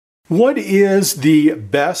What is the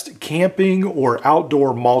best camping or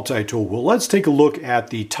outdoor multi-tool? Well, let's take a look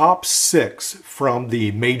at the top 6 from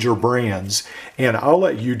the major brands, and I'll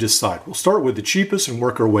let you decide. We'll start with the cheapest and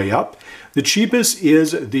work our way up. The cheapest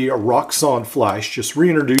is the Roxxon Flash, just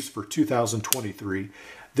reintroduced for 2023.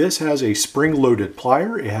 This has a spring-loaded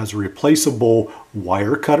plier. It has replaceable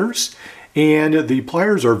wire cutters, and the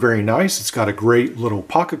pliers are very nice. It's got a great little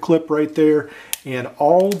pocket clip right there, and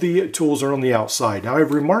all the tools are on the outside. Now,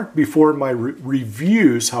 I've remarked before in my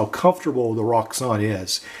reviews how comfortable the Roxxon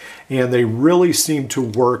is, and they really seem to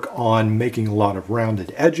work on making a lot of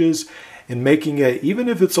rounded edges and making it, even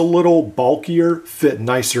if it's a little bulkier, fit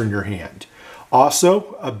nicer in your hand.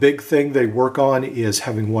 Also, a big thing they work on is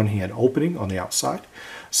having one hand opening on the outside.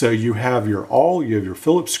 So you have your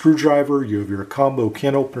Phillips screwdriver, you have your combo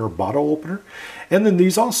can opener, bottle opener, and then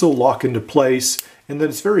these also lock into place, and then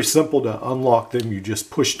it's very simple to unlock them. You just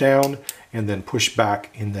push down and then push back,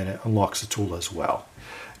 and then it unlocks the tool as well.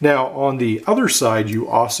 Now on the other side, you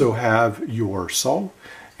also have your saw,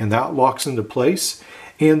 and that locks into place.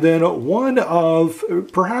 And then one of,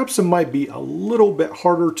 perhaps it might be a little bit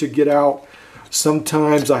harder to get out,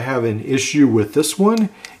 sometimes I have an issue with this one,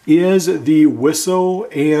 is the whistle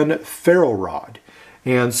and ferrule rod.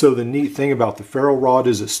 And so the neat thing about the ferrule rod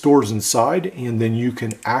is it stores inside, and then you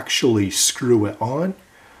can actually screw it on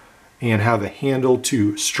and have a handle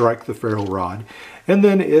to strike the ferrule rod. And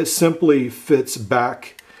then it simply fits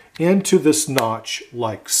back into this notch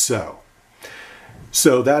like so.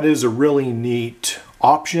 So that is a really neat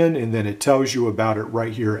option, and then it tells you about it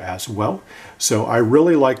right here as well. So I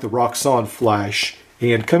really like the Roxxon Flash,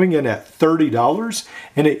 and coming in at $30,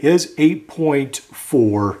 and it is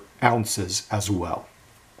 8.4 ounces as well.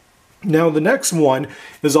 Now the next one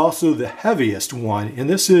is also the heaviest one, and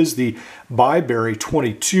this is the Byberry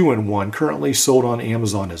 22-in-1, currently sold on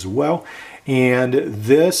Amazon as well. And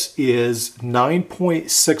this is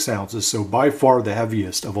 9.6 ounces, so by far the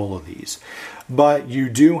heaviest of all of these. But you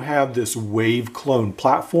do have this wave clone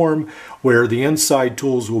platform where the inside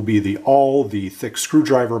tools will be the thick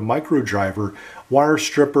screwdriver, micro driver, wire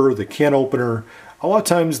stripper, the can opener. A lot of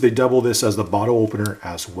times they double this as the bottle opener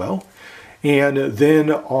as well. And then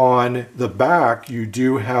on the back, you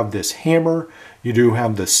do have this hammer, you do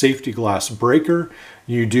have the safety glass breaker,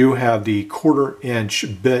 you do have the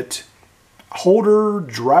 1/4-inch bit holder,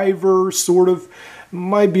 driver, sort of.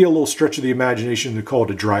 Might be a little stretch of the imagination to call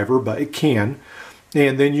it a driver, but it can.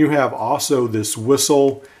 And then you have also this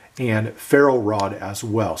whistle and ferrule rod as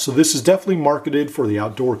well. So this is definitely marketed for the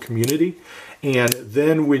outdoor community. And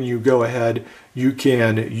then when you go ahead, you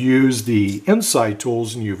can use the inside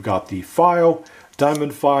tools, and you've got the file,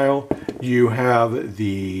 diamond file, you have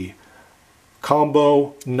the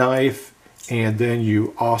combo knife, and then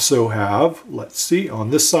you also have, let's see,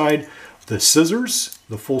 on this side, the scissors,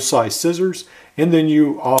 the full-size scissors, and then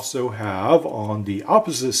you also have on the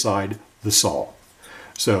opposite side, the saw.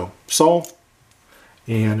 So saw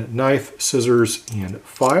and knife, scissors, and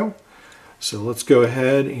file. So let's go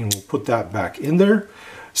ahead and we'll put that back in there.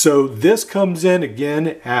 So this comes in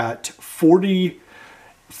again at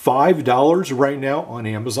 $45 right now on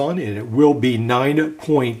Amazon, and it will be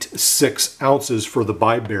 9.6 ounces for the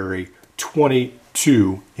Byberry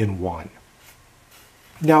 22-in-1.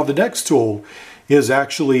 Now the next tool is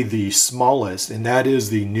actually the smallest, and that is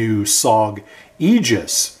the new SOG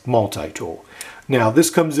Aegis multi-tool. Now this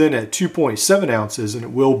comes in at 2.7 ounces, and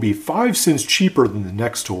it will be 5 cents cheaper than the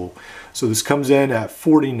next tool. So this comes in at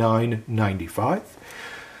 $49.95.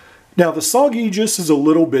 Now the SOG Aegis is a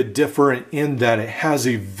little bit different in that it has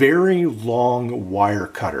a very long wire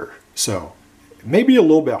cutter. So it may be a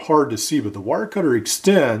little bit hard to see, but the wire cutter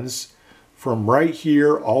extends from right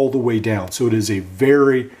here all the way down. So it is a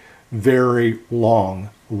very, very long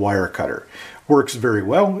wire cutter. Works very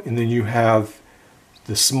well. And then you have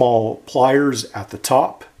the small pliers at the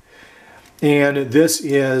top. And this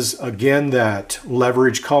is, again, that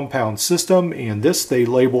leverage compound system. And this they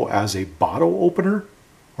label as a bottle opener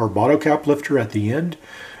or bottle cap lifter at the end.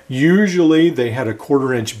 Usually they had a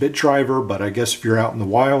 1/4-inch bit driver, but I guess if you're out in the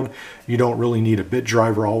wild, you don't really need a bit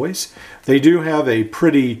driver always. They do have a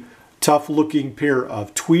pretty tough looking pair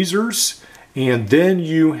of tweezers, and then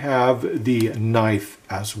you have the knife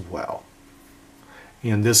as well.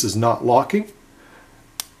 And this is not locking.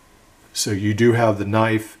 So you do have the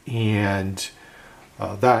knife, and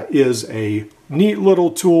that is a neat little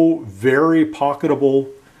tool, very pocketable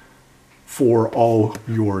for all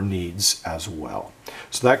your needs as well.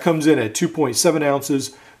 So that comes in at 2.7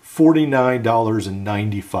 ounces,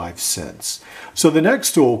 $49.95. So the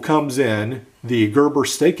next tool comes in, the Gerber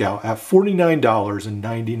Stakeout, at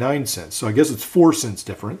 $49.99. So I guess it's 4 cents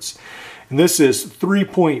difference. And this is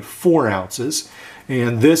 3.4 ounces.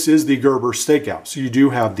 And this is the Gerber stakeout. So you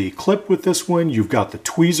do have the clip with this one. You've got the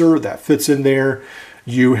tweezer that fits in there.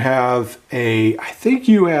 You have I think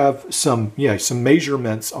you have some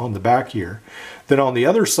measurements on the back here. Then on the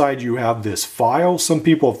other side, you have this file. Some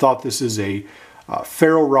people have thought this is a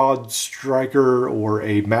ferro rod striker or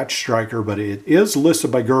a match striker, but it is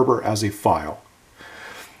listed by Gerber as a file.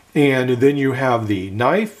 And then you have the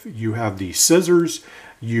knife, you have the scissors,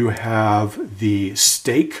 you have the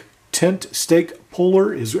tent stake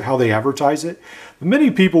puller is how they advertise it. Many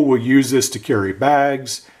people will use this to carry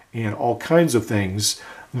bags and all kinds of things.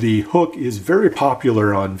 The hook is very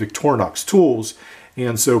popular on Victorinox tools,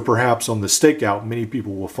 and so perhaps on the stakeout, many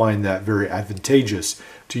people will find that very advantageous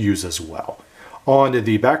to use as well. On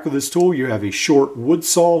the back of this tool, you have a short wood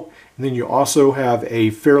saw, and then you also have a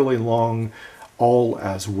fairly long awl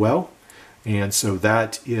as well. And so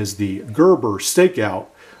that is the Gerber stakeout.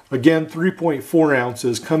 Again, 3.4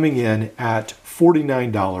 ounces coming in at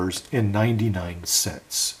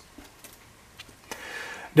 $49.99.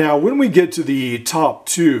 Now, when we get to the top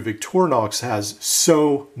two, Victorinox has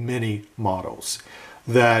so many models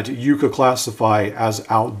that you could classify as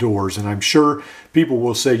outdoors. And I'm sure people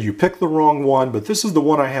will say you picked the wrong one, but this is the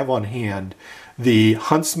one I have on hand. The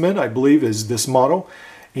Huntsman, I believe, is this model.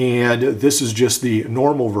 And this is just the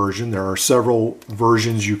normal version. There are several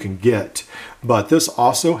versions you can get, but this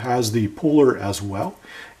also has the puller as well.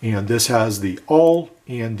 And this has the awl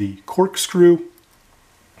and the corkscrew.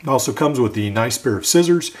 It also comes with the nice pair of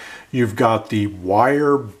scissors. You've got the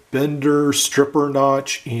wire bender stripper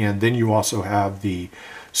notch, and then you also have the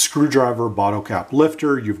screwdriver bottle cap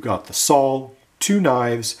lifter. You've got the saw, two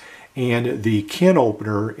knives, and the can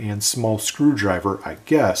opener and small screwdriver. I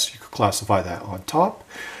guess you could classify that on top.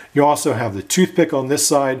 You also have the toothpick on this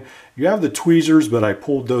side. You have the tweezers, but I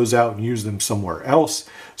pulled those out and used them somewhere else.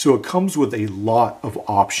 So it comes with a lot of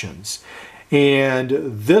options. And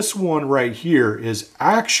this one right here is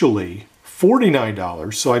actually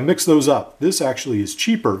 $49. So I mixed those up. This actually is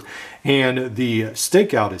cheaper, and the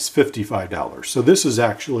stakeout is $55. So this is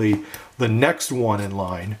actually the next one in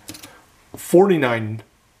line,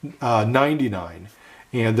 $49.99.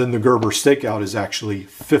 And then the Gerber stakeout is actually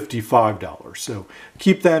 $55. So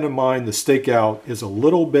keep that in mind. The stakeout is a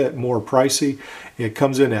little bit more pricey. It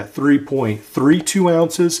comes in at 3.32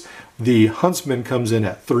 ounces. The Huntsman comes in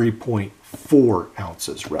at 3.4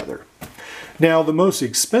 ounces rather. Now, the most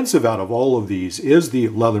expensive out of all of these is the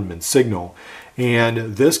Leatherman Signal.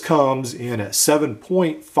 And this comes in at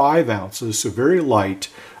 7.5 ounces, so very light,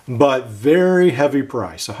 but very heavy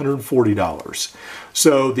price, $140.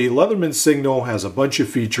 So the Leatherman Signal has a bunch of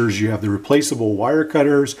features. You have the replaceable wire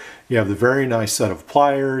cutters, you have the very nice set of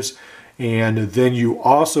pliers, and then you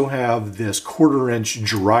also have this 1/4 inch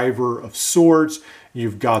driver of sorts.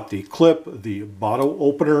 You've got the clip, the bottle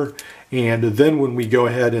opener, and then when we go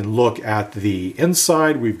ahead and look at the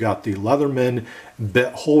inside, we've got the Leatherman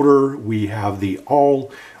bit holder, we have the awl,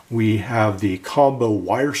 we have the combo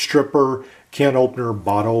wire stripper, can opener,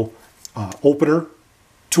 bottle opener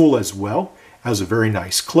tool as well. Has a very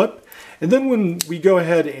nice clip. And then when we go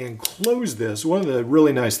ahead and close this, one of the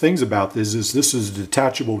really nice things about this is a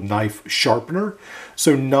detachable knife sharpener.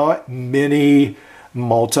 So not many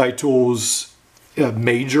multi-tools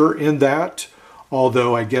major in that,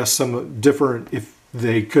 although I guess some different, if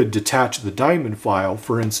they could detach the diamond file,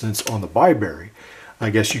 for instance, on the Byberry,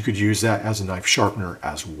 I guess you could use that as a knife sharpener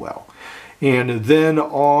as well. And then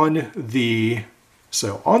on this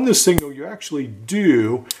Signal, you actually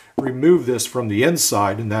do remove this from the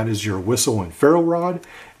inside, and that is your whistle and ferrule rod.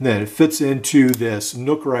 And then it fits into this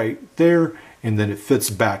nook right there, and then it fits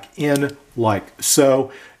back in like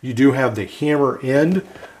so. You do have the hammer end,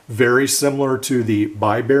 very similar to the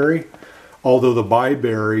Byberry. Although the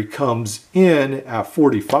Byberry comes in at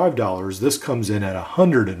 $45, this comes in at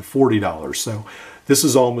 $140. So this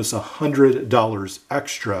is almost $100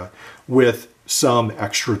 extra with some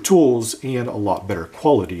extra tools and a lot better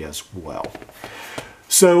quality as well.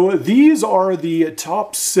 So these are the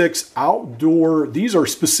top 6 outdoor. These are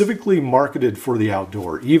specifically marketed for the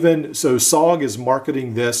outdoor. Even so, SOG is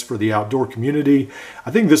marketing this for the outdoor community.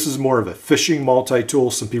 I think this is more of a fishing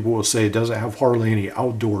multi-tool. Some people will say it doesn't have hardly any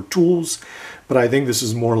outdoor tools, but I think this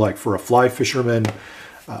is more like for a fly fisherman.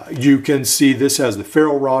 You can see this has the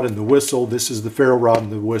ferrule rod and the whistle. This is the ferrule rod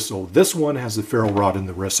and the whistle. This one has the ferrule rod and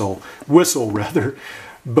the whistle rather.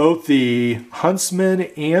 Both the Huntsman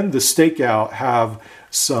and the Stakeout have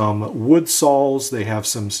some wood saws. They have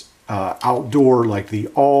some outdoor, like the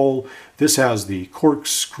awl. This has the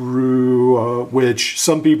corkscrew, which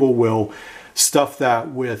some people will stuff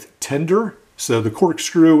that with tinder. So the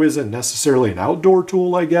corkscrew isn't necessarily an outdoor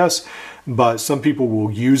tool, I guess, but some people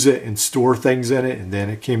will use it and store things in it, and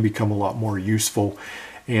then it can become a lot more useful.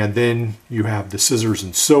 And then you have the scissors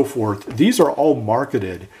and so forth. These are all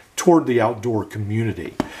marketed toward the outdoor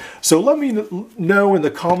community. So let me know in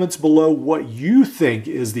the comments below what you think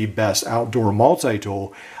is the best outdoor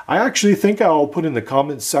multi-tool. I actually think I'll put in the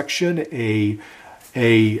comments section a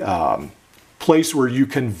place where you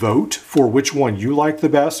can vote for which one you like the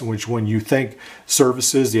best and which one you think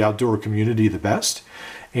services the outdoor community the best.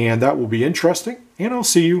 And that will be interesting. And I'll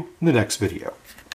see you in the next video.